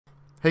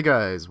Hey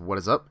guys, what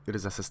is up? It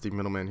is SSD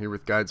Middleman here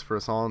with Guides for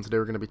Us All, and today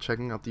we're going to be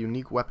checking out the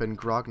unique weapon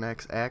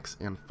Grognak's Axe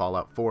in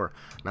Fallout 4.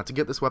 Now to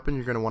get this weapon,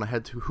 you're going to want to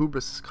head to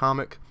Hubris'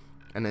 comic,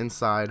 and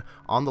inside,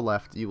 on the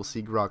left, you will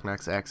see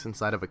Grognak's Axe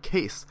inside of a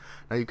case.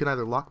 Now you can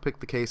either lockpick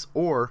the case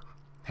or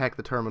hack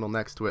the terminal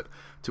next to it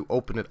to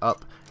open it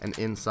up, and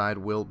inside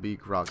will be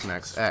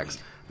Grognak's Axe.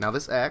 Now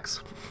this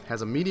axe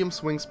has a medium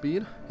swing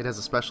speed, it has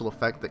a special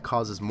effect that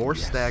causes more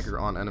stagger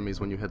on enemies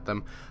when you hit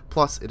them,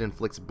 plus it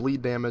inflicts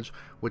bleed damage,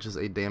 which is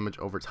a damage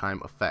over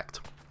time effect.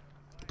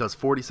 It does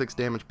 46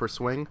 damage per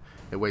swing,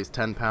 it weighs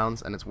 10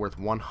 pounds, and it's worth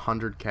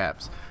 100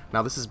 caps.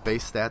 Now this is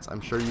base stats,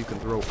 I'm sure you can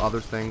throw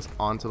other things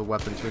onto the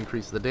weapon to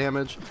increase the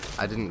damage.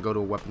 I didn't go to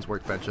a weapons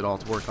workbench at all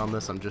to work on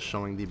this, I'm just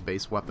showing the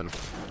base weapon.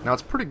 Now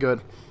it's pretty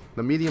good.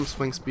 The medium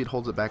swing speed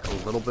holds it back a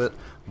little bit,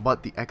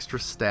 but the extra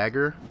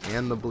stagger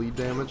and the bleed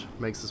damage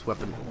makes this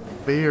weapon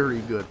very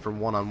good for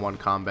one-on-one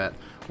combat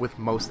with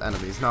most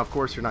enemies. Now, of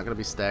course, you're not going to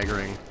be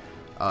staggering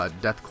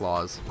death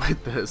claws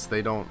with this.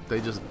 They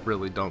just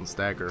really don't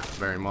stagger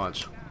very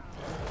much.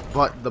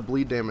 But the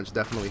bleed damage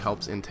definitely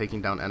helps in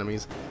taking down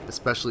enemies,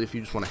 especially if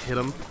you just want to hit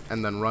them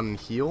and then run and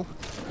heal.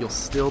 You'll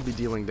still be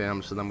dealing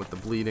damage to them with the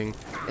bleeding,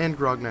 and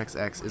Grognak's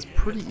Axe is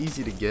pretty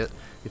easy to get.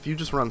 If you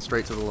just run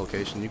straight to the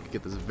location, you can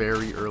get this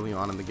very early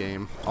on in the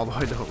game, although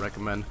I don't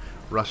recommend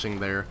rushing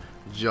there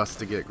just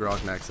to get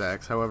Grognak's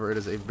Axe. However, it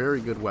is a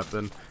very good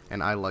weapon,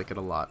 and I like it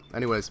a lot.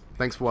 Anyways,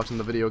 thanks for watching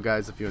the video,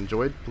 guys. If you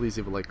enjoyed, please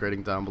leave a like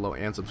rating down below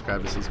and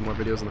subscribe to see some more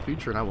videos in the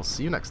future, and I will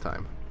see you next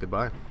time.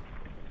 Goodbye.